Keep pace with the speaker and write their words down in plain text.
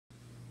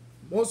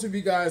Most of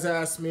you guys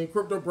ask me,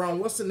 Crypto Brown,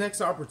 what's the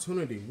next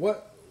opportunity?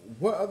 What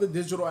other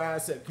digital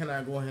asset can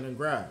I go ahead and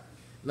grab?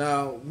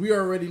 Now, we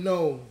already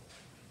know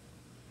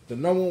the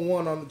number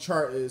one on the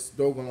chart is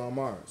Dogelon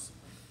Mars.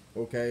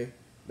 Okay?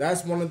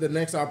 That's one of the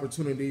next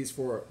opportunities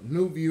for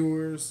new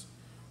viewers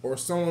or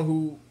someone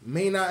who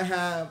may not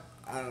have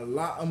a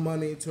lot of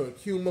money to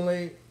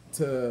accumulate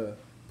to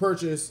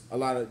purchase a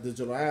lot of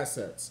digital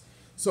assets.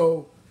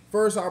 So,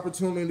 first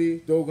opportunity,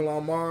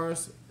 Dogelon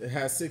Mars. It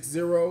has 6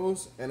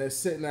 zeros and it's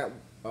sitting at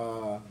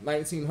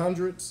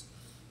 1900s.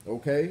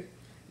 Okay?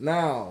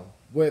 Now,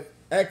 with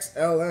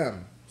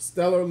XLM,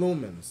 Stellar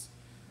Lumens,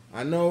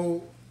 I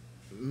know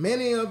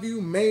many of you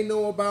may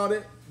know about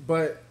it,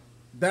 but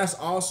that's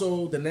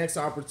also the next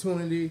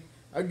opportunity.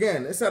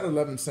 Again, it's at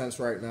 11 cents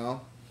right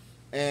now.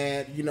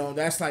 And, you know,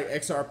 that's like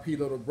XRP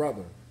little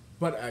brother.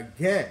 But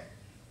again,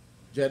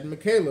 Jed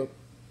McCaleb,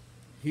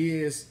 he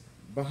is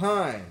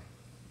behind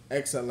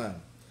XLM.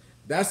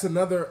 That's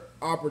another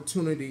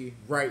opportunity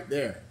right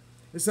there.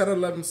 It's at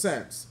 11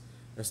 cents.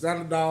 It's not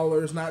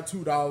 $1. It's not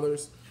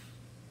 $2.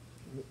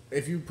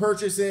 If you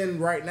purchase in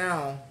right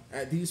now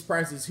at these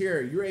prices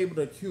here, you're able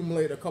to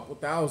accumulate a couple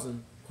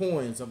thousand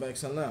coins of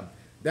XLM.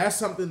 That's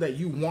something that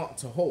you want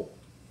to hold.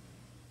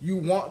 You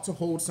want to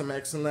hold some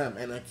XLM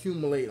and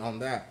accumulate on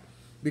that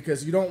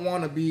because you don't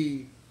want to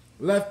be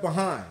left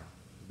behind.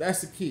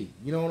 That's the key.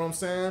 You know what I'm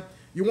saying?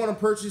 You want to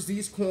purchase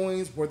these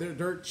coins where they're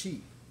dirt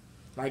cheap,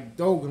 like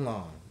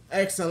Dogelon,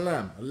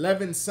 XLM,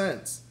 11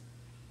 cents.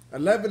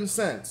 11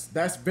 cents.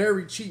 That's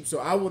very cheap. So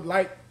I would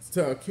like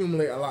to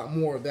accumulate a lot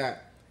more of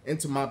that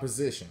into my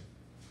position.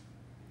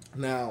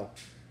 Now,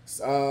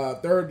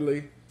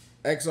 thirdly,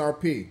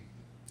 XRP.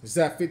 It's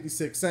at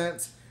 56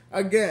 cents.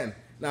 Again,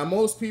 now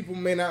most people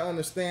may not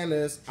understand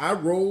this. I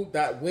rode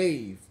that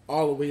wave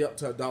all the way up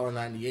to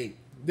 $1.98.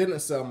 Didn't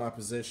sell my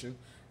position.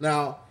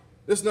 Now,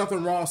 there's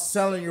nothing wrong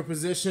selling your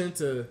position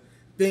to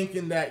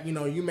thinking that, you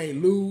know, you may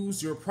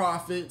lose your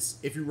profits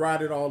if you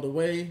ride it all the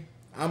way.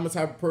 I'm the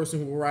type of person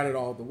who will ride it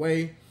all the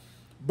way.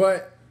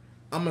 But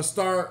I'm going to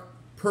start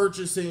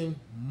purchasing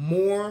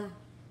more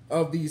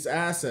of these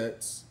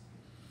assets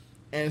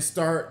and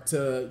start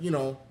to, you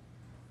know,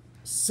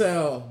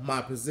 sell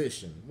my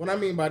position. What I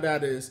mean by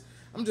that is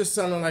I'm just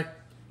selling like,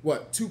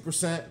 what,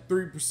 2%,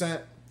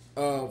 3%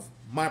 of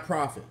my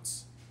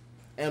profits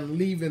and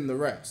leaving the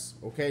rest,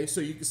 okay?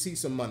 So you can see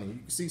some money. You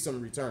can see some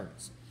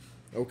returns,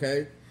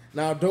 okay?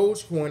 Now,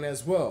 Dogecoin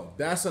as well.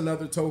 That's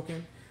another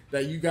token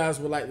that you guys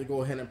would like to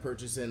go ahead and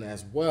purchase in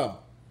as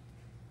well.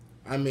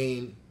 I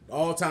mean,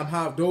 all-time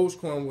high of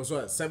Dogecoin was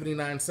what,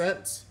 79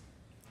 cents?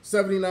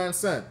 79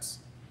 cents.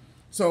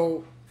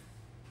 So,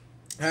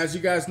 as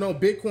you guys know,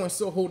 Bitcoin's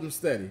still holding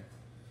steady.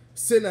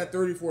 Sitting at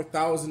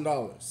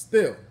 $34,000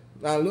 still.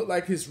 Now, it looked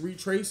like it's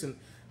retracing,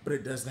 but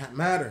it does not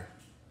matter.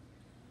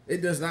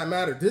 It does not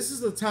matter. This is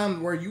the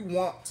time where you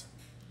want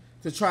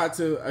to try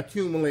to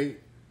accumulate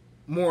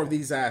more of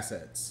these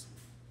assets.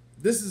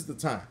 This is the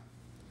time.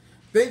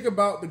 Think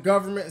about the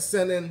government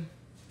sending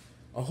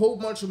a whole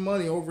bunch of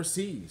money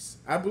overseas.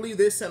 I believe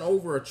they sent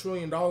over $1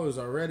 trillion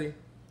already.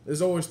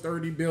 There's always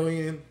 30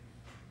 billion,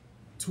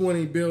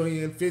 20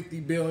 billion, 50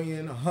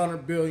 billion,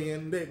 100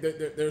 billion.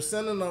 They're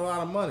sending a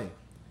lot of money.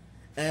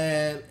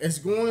 And it's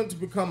going to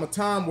become a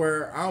time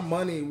where our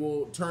money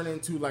will turn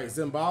into like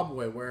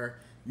Zimbabwe, where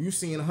you're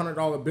seeing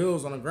 $100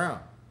 bills on the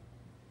ground.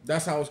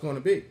 That's how it's going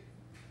to be.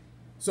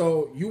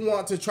 So you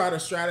want to try to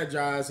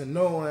strategize and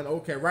knowing,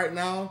 okay, right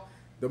now,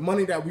 the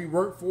money that we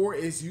work for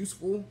is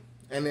useful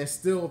and it's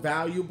still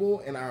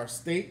valuable in our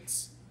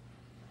states.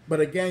 But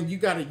again, you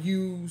got to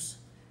use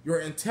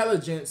your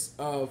intelligence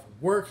of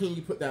where can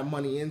you put that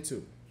money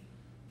into.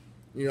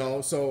 You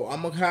know, so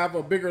I'm going to have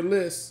a bigger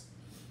list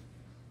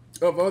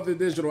of other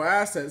digital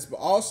assets, but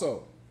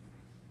also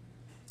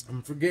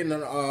I'm forgetting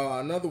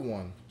another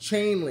one,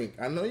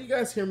 Chainlink. I know you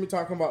guys hear me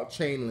talking about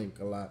Chainlink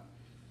a lot.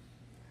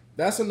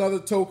 That's another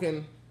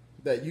token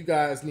that you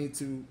guys need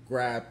to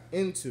grab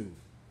into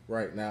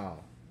right now.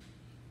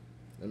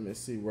 Let me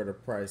see where the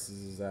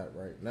prices is at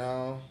right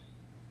now.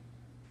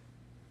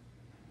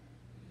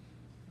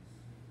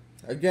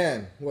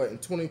 Again, what, in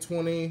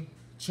 2020,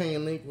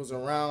 Chainlink was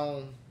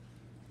around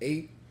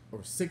 $8 or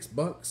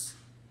 $6.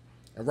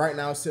 And right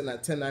now it's sitting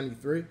at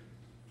 $10.93.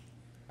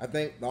 I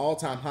think the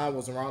all-time high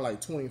was around like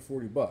 $20,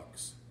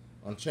 $40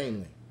 on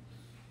Chainlink.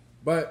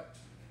 But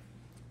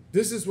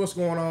this is what's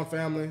going on,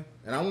 family.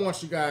 And I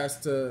want you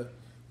guys to,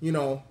 you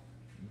know,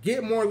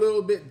 get more a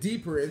little bit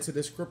deeper into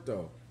this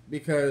crypto,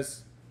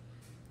 because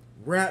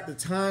we're at the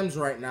times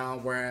right now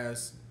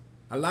whereas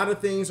a lot of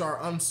things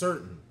are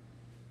uncertain.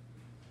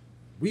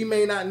 We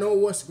may not know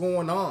what's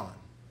going on,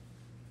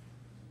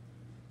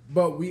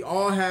 but we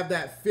all have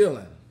that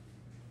feeling.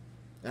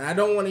 And I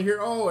don't want to hear,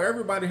 oh,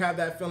 everybody have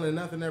that feeling,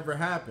 nothing ever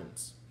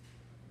happens.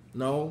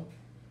 No,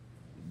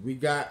 we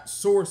got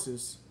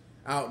sources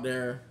out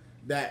there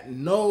that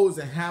knows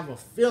and have a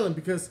feeling,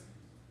 because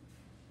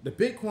the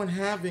Bitcoin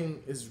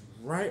halving is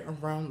right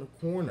around the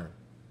corner.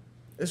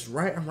 It's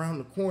right around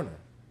the corner.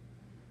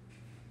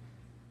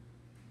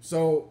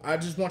 So I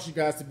just want you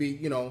guys to be,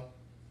 you know,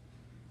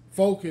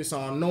 focus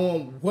on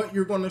knowing what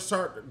you're going to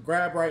start to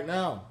grab right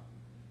now.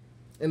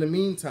 In the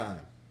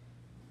meantime,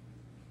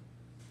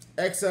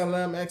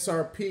 XLM,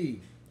 XRP,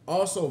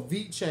 also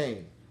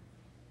VeChain,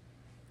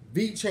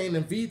 VeChain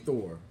and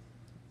VeThor,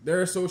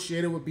 they're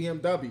associated with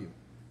BMW.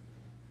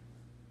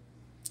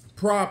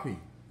 Proppy,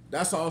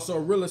 that's also a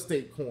real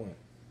estate coin.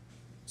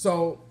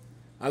 So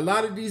a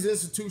lot of these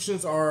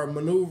institutions are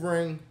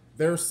maneuvering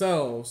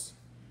themselves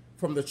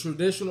from the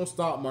traditional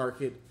stock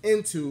market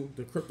into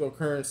the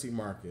cryptocurrency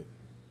market.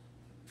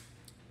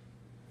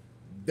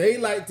 They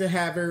like to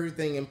have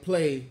everything in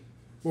play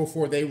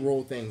before they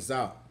roll things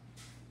out.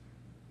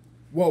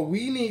 What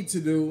we need to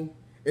do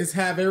is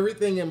have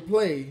everything in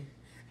play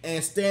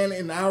and stand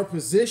in our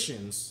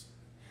positions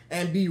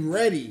and be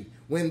ready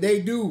when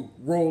they do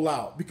roll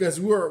out, because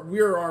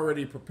we're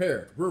already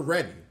prepared. We're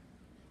ready.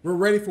 We're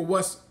ready for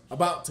what's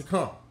about to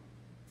come.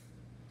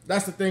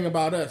 That's the thing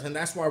about us, and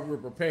that's why we're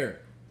prepared.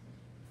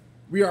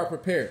 We are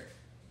prepared.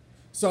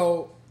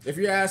 So if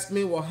you ask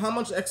me, well, how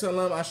much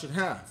XLM I should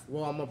have?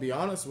 Well, I'm gonna be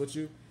honest with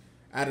you.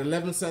 At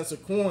 11 cents a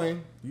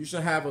coin, you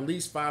should have at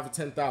least 5 or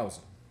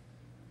 10,000.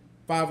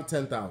 5 or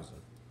 10,000.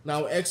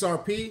 Now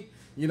XRP,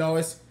 you know,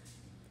 it's,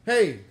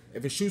 hey,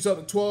 if it shoots up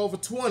to 12 or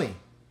 20,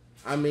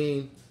 I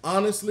mean,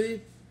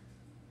 honestly,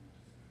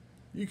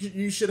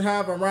 you should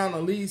have around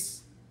at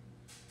least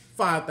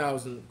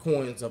 5,000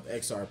 coins of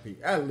XRP.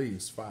 At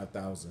least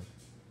 5,000.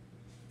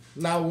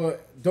 Now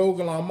with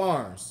Dogelon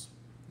Mars,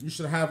 you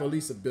should have at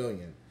least $1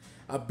 billion.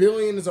 $1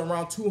 billion is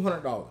around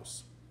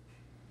 $200.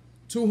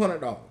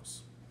 $200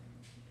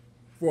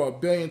 for 1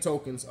 billion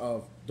tokens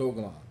of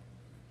Dogelon.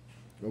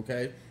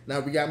 Okay?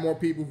 Now we got more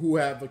people who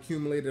have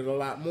accumulated a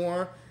lot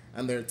more,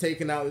 and they're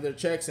taking out their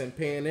checks and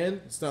paying in.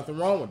 There's nothing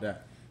wrong with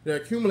that. They're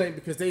accumulating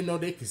because they know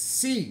they can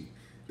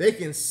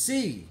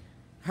see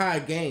high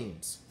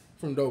gains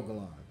from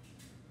Dogelon.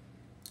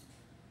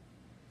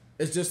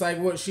 It's just like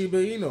what Shiba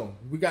Inu.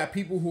 We got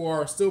people who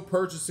are still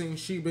purchasing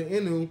Shiba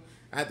Inu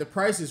at the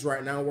prices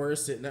right now where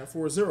it's sitting at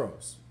 4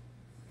 zeros.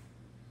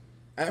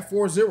 At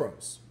 4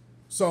 zeros.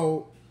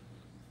 So,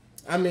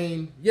 I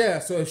mean, yeah,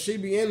 so if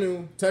Shiba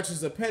Inu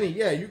touches a penny,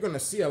 yeah, you're going to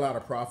see a lot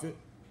of profit.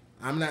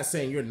 I'm not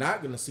saying you're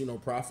not going to see no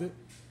profit.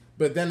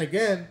 But then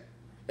again,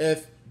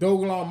 if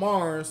Dogelon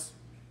Mars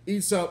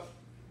eats up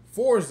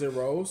 4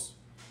 zeros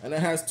and it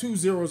has 2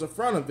 zeros in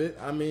front of it,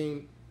 I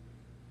mean,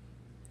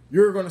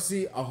 you're going to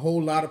see a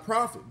whole lot of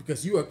profit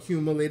because you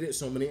accumulated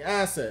so many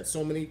assets,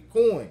 so many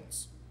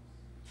coins.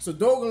 So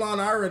Dogelon,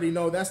 I already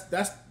know that's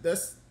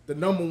the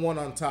number one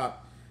on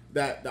top,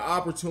 that the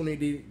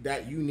opportunity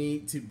that you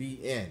need to be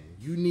in.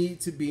 You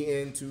need to be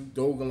into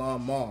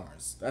Dogelon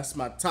Mars. That's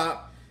my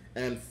top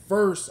and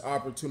first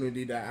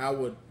opportunity that I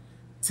would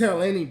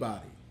tell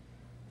anybody.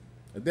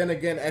 And then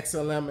again,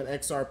 XLM and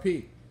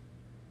XRP.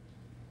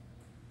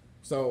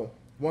 So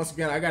once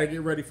again, I got to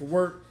get ready for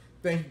work.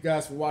 Thank you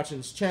guys for watching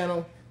this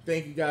channel.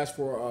 Thank you guys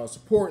for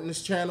supporting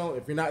this channel.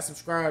 If you're not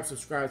subscribed,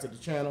 subscribe to the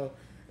channel.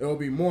 There will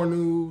be more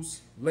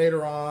news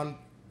later on.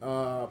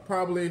 I'll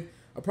probably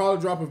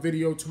drop a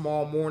video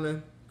tomorrow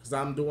morning because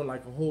I'm doing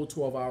like a whole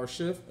 12-hour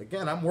shift.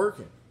 Again, I'm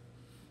working.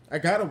 I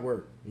gotta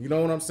work. You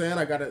know what I'm saying?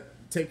 I gotta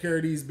take care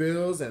of these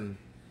bills and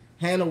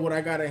handle what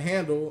I gotta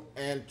handle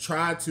and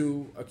try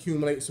to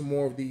accumulate some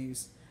more of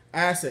these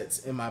assets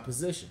in my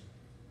position.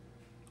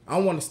 I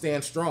want to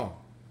stand strong.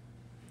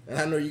 And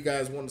I know you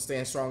guys want to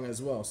stand strong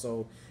as well.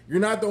 So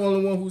you're not the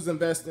only one who's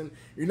investing.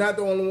 You're not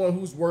the only one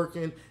who's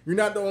working. You're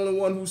not the only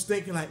one who's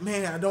thinking like,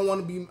 man, I don't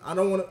want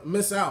to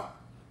miss out.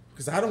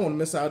 Because I don't want to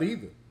miss out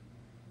either.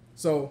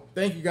 So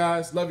thank you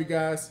guys. Love you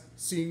guys.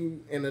 See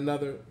you in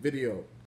another video.